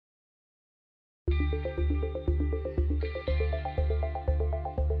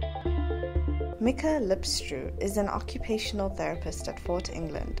Mika Lipstrew is an occupational therapist at Fort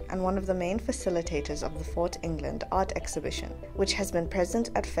England and one of the main facilitators of the Fort England Art Exhibition, which has been present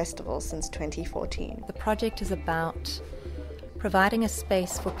at festivals since 2014. The project is about providing a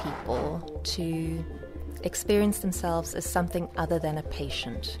space for people to experience themselves as something other than a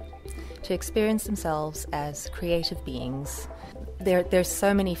patient, to experience themselves as creative beings. There's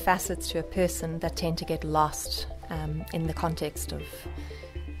so many facets to a person that tend to get lost in the context of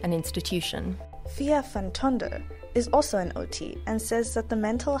an institution. Fia Fantondo is also an OT and says that the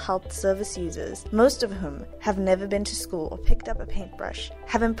mental health service users, most of whom have never been to school or picked up a paintbrush,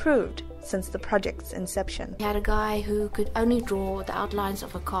 have improved since the project's inception. We had a guy who could only draw the outlines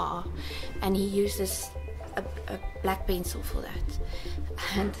of a car, and he uses a black pencil for that.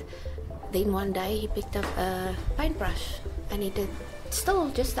 And then one day he picked up a paintbrush and he did still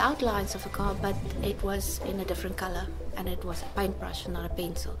just the outlines of a car, but it was in a different color, and it was a paintbrush, not a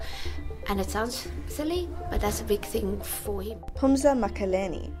pencil. And it sounds silly, but that's a big thing for him. Pumza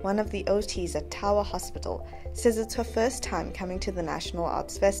Makaleni, one of the OTs at Tower Hospital, says it's her first time coming to the National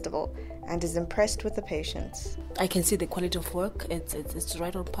Arts Festival and is impressed with the patients. I can see the quality of work. It's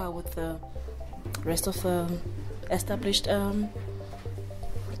right on par with the rest of established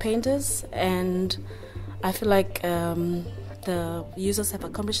painters, and I feel like the users have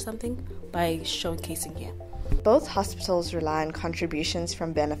accomplished something by showcasing here. Both hospitals rely on contributions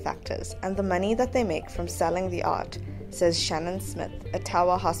from benefactors and the money that they make from selling the art, says Shannon Smith, a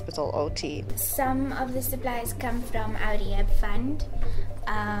Tower Hospital OT. Some of the supplies come from our rehab fund,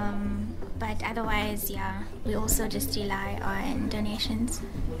 but otherwise, we also just rely on donations.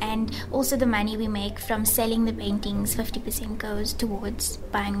 And also the money we make from selling the paintings, 50% goes towards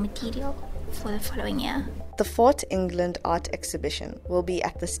buying material for the following year. The Fort England Art Exhibition will be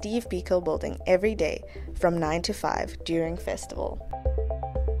at the Steve Biko building every day from 9 to 5 during festival.